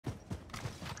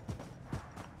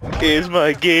Is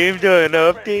my game done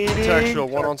updating? Contextual,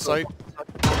 one on site.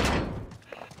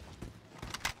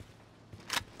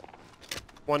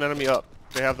 One enemy up.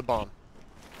 They have the bomb.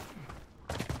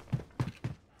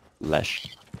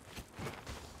 Lesh.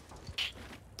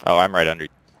 Oh, I'm right under you.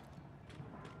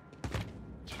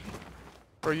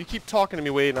 Bro, you keep talking to me,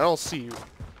 Wade, and I don't see you.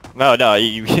 No, no,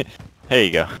 you. There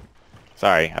you go.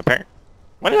 Sorry. Apparently.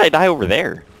 When did I die over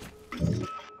there?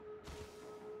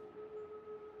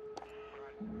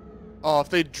 Oh, if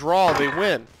they draw, they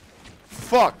win.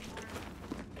 Fuck.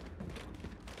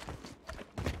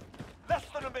 Less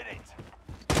than a minute.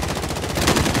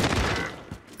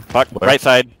 Fuck. Right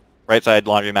side. Right side.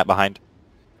 Laundromat behind.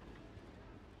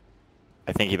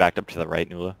 I think he backed up to the right,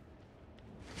 Nula.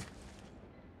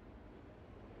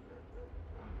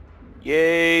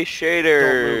 Yay,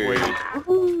 shader! Don't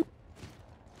move, Wade.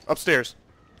 Upstairs.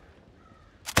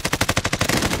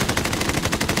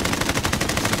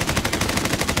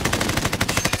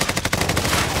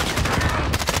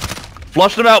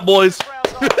 Flush them out, boys.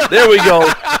 There we go.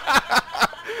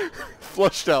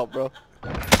 Flushed out, bro.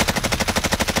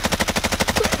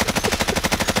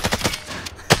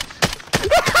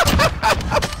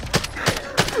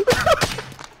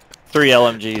 Three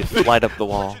LMGs. Light up the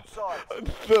wall.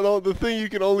 The thing you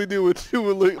can only do with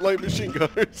two light machine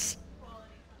gunners.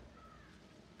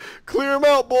 Clear them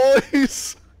out,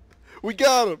 boys. We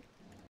got him.